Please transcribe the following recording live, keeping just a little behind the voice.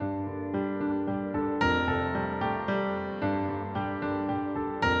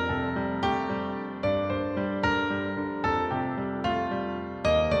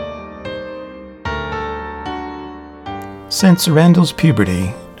Since Randall's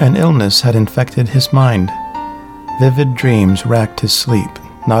puberty, an illness had infected his mind. Vivid dreams racked his sleep,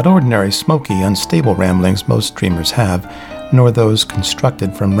 not ordinary smoky, unstable ramblings most dreamers have, nor those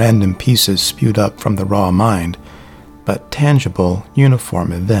constructed from random pieces spewed up from the raw mind, but tangible,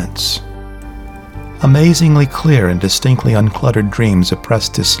 uniform events. Amazingly clear and distinctly uncluttered dreams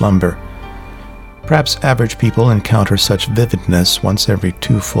oppressed his slumber. Perhaps average people encounter such vividness once every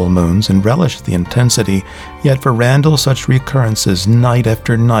 2 full moons and relish the intensity, yet for Randall such recurrences night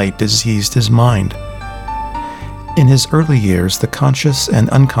after night diseased his mind. In his early years, the conscious and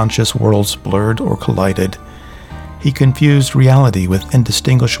unconscious worlds blurred or collided. He confused reality with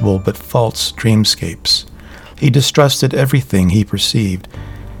indistinguishable but false dreamscapes. He distrusted everything he perceived.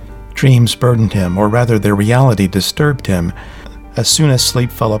 Dreams burdened him, or rather their reality disturbed him. As soon as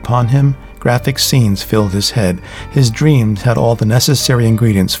sleep fell upon him, graphic scenes filled his head. His dreams had all the necessary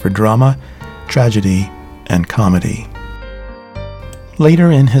ingredients for drama, tragedy, and comedy.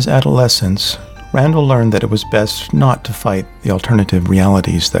 Later in his adolescence, Randall learned that it was best not to fight the alternative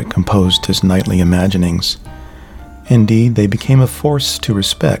realities that composed his nightly imaginings. Indeed, they became a force to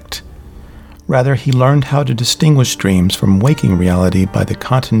respect. Rather, he learned how to distinguish dreams from waking reality by the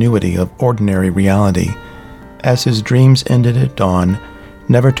continuity of ordinary reality. As his dreams ended at dawn,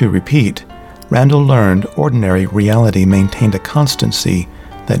 never to repeat, Randall learned ordinary reality maintained a constancy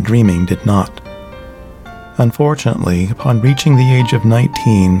that dreaming did not. Unfortunately, upon reaching the age of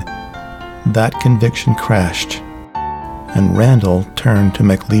 19, that conviction crashed, and Randall turned to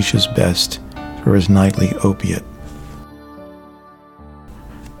McLeish's Best for his nightly opiate.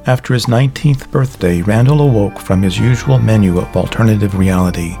 After his 19th birthday, Randall awoke from his usual menu of alternative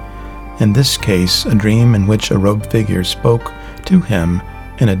reality, in this case a dream in which a robed figure spoke to him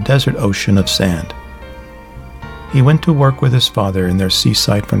in a desert ocean of sand. He went to work with his father in their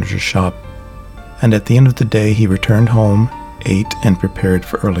seaside furniture shop, and at the end of the day he returned home, ate, and prepared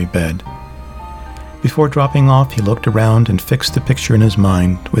for early bed. Before dropping off, he looked around and fixed the picture in his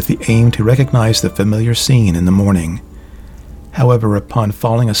mind with the aim to recognize the familiar scene in the morning. However, upon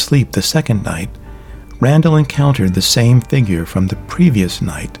falling asleep the second night, Randall encountered the same figure from the previous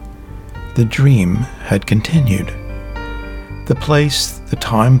night. The dream had continued. The place, the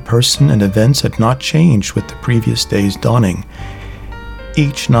time, person, and events had not changed with the previous day's dawning.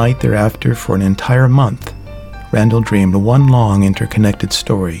 Each night thereafter, for an entire month, Randall dreamed one long interconnected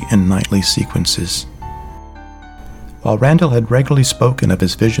story in nightly sequences. While Randall had regularly spoken of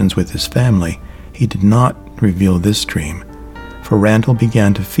his visions with his family, he did not reveal this dream, for Randall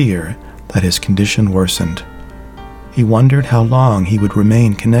began to fear that his condition worsened. He wondered how long he would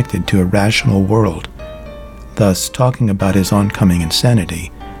remain connected to a rational world. Thus, talking about his oncoming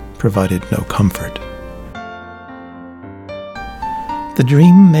insanity provided no comfort. The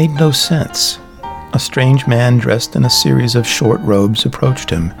dream made no sense. A strange man dressed in a series of short robes approached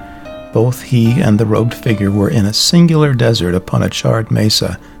him. Both he and the robed figure were in a singular desert upon a charred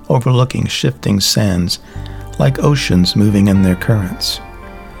mesa overlooking shifting sands, like oceans moving in their currents.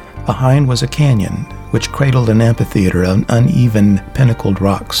 Behind was a canyon, which cradled an amphitheater of uneven, pinnacled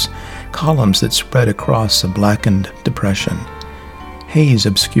rocks, columns that spread across a blackened depression. Haze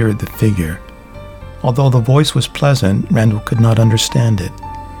obscured the figure. Although the voice was pleasant, Randall could not understand it.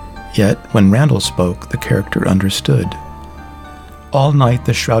 Yet, when Randall spoke, the character understood. All night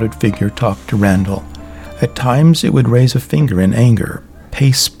the shrouded figure talked to Randall. At times it would raise a finger in anger,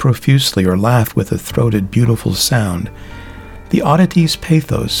 pace profusely, or laugh with a throated, beautiful sound. The oddity's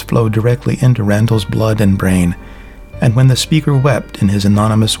pathos flowed directly into Randall's blood and brain, and when the speaker wept in his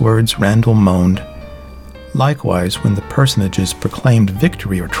anonymous words, Randall moaned. Likewise, when the personages proclaimed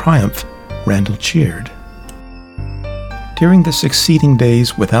victory or triumph, Randall cheered. During the succeeding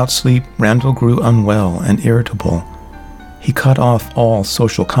days without sleep, Randall grew unwell and irritable. He cut off all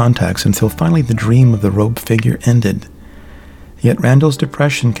social contacts until finally the dream of the robed figure ended. Yet Randall's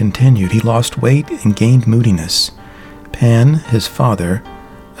depression continued. He lost weight and gained moodiness. Pan, his father,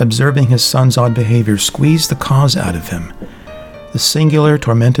 observing his son's odd behavior, squeezed the cause out of him. The singular,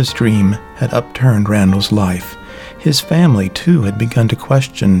 tormentous dream had upturned Randall's life. His family, too, had begun to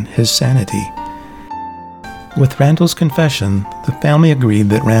question his sanity. With Randall's confession, the family agreed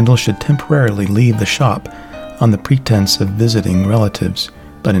that Randall should temporarily leave the shop on the pretense of visiting relatives,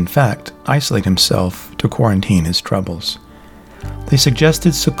 but in fact isolate himself to quarantine his troubles. They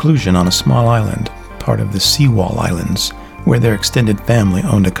suggested seclusion on a small island, part of the Seawall Islands, where their extended family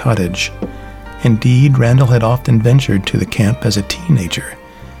owned a cottage. Indeed, Randall had often ventured to the camp as a teenager.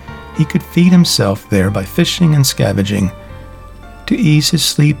 He could feed himself there by fishing and scavenging. To ease his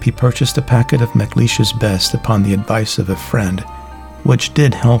sleep, he purchased a packet of McLeish's Best upon the advice of a friend, which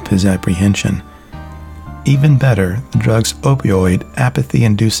did help his apprehension. even better, the drug's opioid,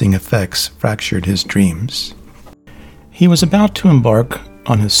 apathy-inducing effects fractured his dreams. He was about to embark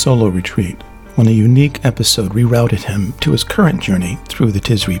on his solo retreat when a unique episode rerouted him to his current journey through the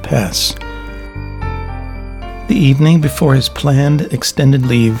Tisri Pass. The evening before his planned extended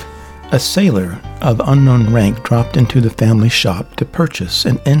leave, a sailor of unknown rank dropped into the family shop to purchase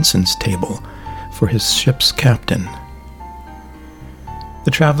an ensign's table for his ship's captain.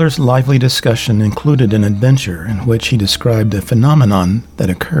 The traveler's lively discussion included an adventure in which he described a phenomenon that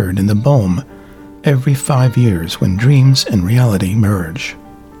occurred in the Bohm every 5 years when dreams and reality merge.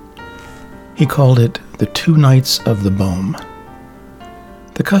 He called it the 2 nights of the Bohm.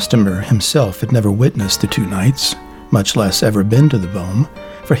 The customer himself had never witnessed the 2 nights, much less ever been to the Bohm,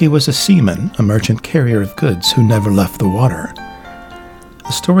 for he was a seaman, a merchant carrier of goods who never left the water.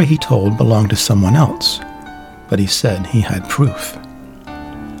 The story he told belonged to someone else, but he said he had proof.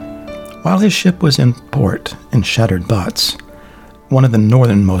 While his ship was in port in Shattered Botts, one of the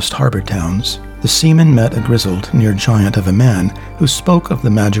northernmost harbor towns, the seaman met a grizzled near-giant of a man who spoke of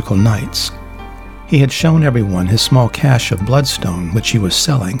the magical nights. He had shown everyone his small cache of bloodstone which he was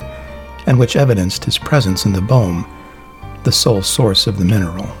selling, and which evidenced his presence in the Bohm, the sole source of the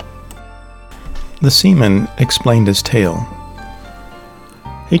mineral. The seaman explained his tale.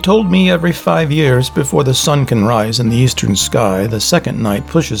 He told me every 5 years before the sun can rise in the eastern sky, the second night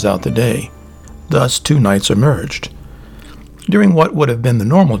pushes out the day. Thus 2 nights are merged. During what would have been the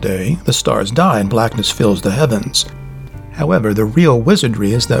normal day, the stars die and blackness fills the heavens. However, the real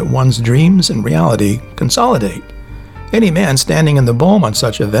wizardry is that one's dreams and reality consolidate. Any man standing in the Bohm on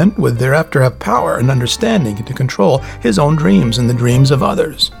such an event would thereafter have power and understanding to control his own dreams and the dreams of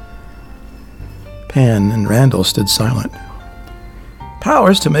others. Pan and Randall stood silent.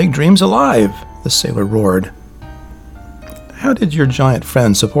 Powers to make dreams alive, the sailor roared. How did your giant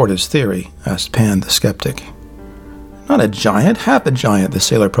friend support his theory? Asked Pan the skeptic. Not a giant, half a giant, the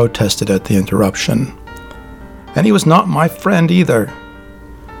sailor protested at the interruption. And he was not my friend either.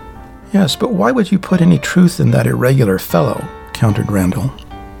 Yes, but why would you put any truth in that irregular fellow? Countered Randall.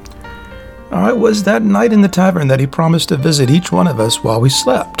 It was that night in the tavern that he promised to visit each one of us while we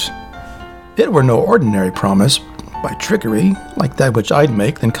slept. It were no ordinary promise, by trickery, like that which I'd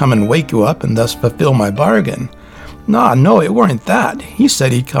make, then come and wake you up and thus fulfill my bargain. No, it weren't that. He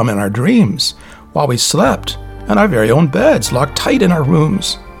said he'd come in our dreams, while we slept, in our very own beds, locked tight in our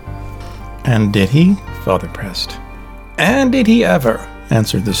rooms. And did he? Father pressed. And did he ever?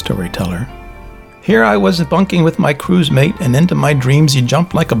 Answered the storyteller. Here I was bunking with my crew's mate, and into my dreams he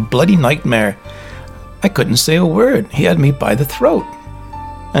jumped like a bloody nightmare. I couldn't say a word. He had me by the throat,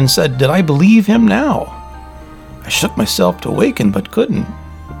 and said, did I believe him now? I shook myself to awaken, but couldn't.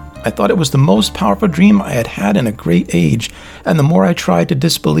 I thought it was the most powerful dream I had had in a great age, and the more I tried to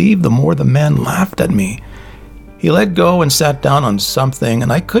disbelieve, the more the man laughed at me. He let go and sat down on something,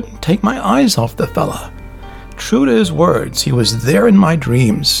 and I couldn't take my eyes off the fella. True to his words, he was there in my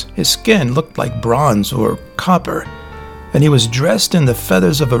dreams. His skin looked like bronze or copper, and he was dressed in the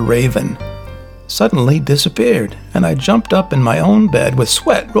feathers of a raven. Suddenly disappeared, and I jumped up in my own bed with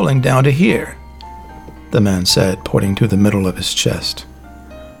sweat rolling down to here, the man said, pointing to the middle of his chest.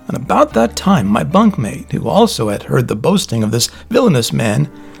 And about that time, my bunkmate, who also had heard the boasting of this villainous man,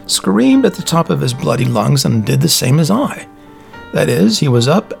 screamed at the top of his bloody lungs and did the same as I. That is, he was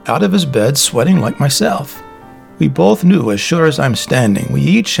up out of his bed, sweating like myself. We both knew, as sure as I'm standing, we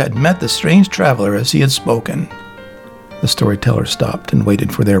each had met the strange traveler as he had spoken. The storyteller stopped and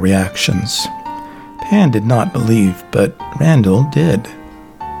waited for their reactions. Pan did not believe, but Randall did.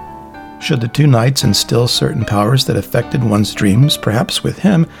 Should the 2 nights instill certain powers that affected one's dreams, perhaps with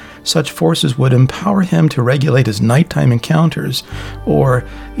him, such forces would empower him to regulate his nighttime encounters, or,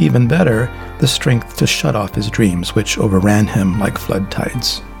 even better, the strength to shut off his dreams, which overran him like flood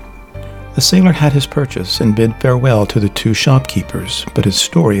tides. The sailor had his purchase and bid farewell to the 2 shopkeepers, but his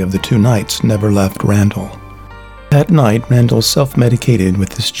story of the 2 nights never left Randall. That night, Randall self-medicated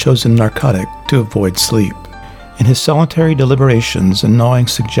with his chosen narcotic to avoid sleep. In his solitary deliberations, a gnawing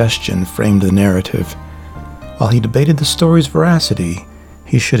suggestion framed the narrative. While he debated the story's veracity,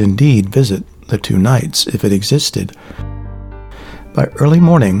 he should indeed visit the 2 nights if it existed. By early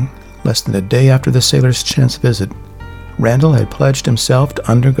morning, less than a day after the sailor's chance visit, Randall had pledged himself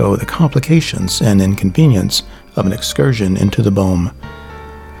to undergo the complications and inconvenience of an excursion into the Bohm.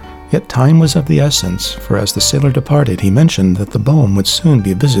 Yet time was of the essence, for as the sailor departed, he mentioned that the Bohm would soon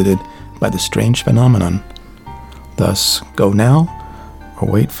be visited by the strange phenomenon. Thus, go now or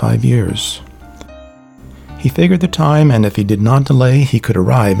wait 5 years. He figured the time, and if he did not delay, he could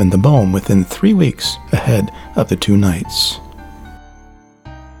arrive in the Bohm within 3 weeks ahead of the 2 nights.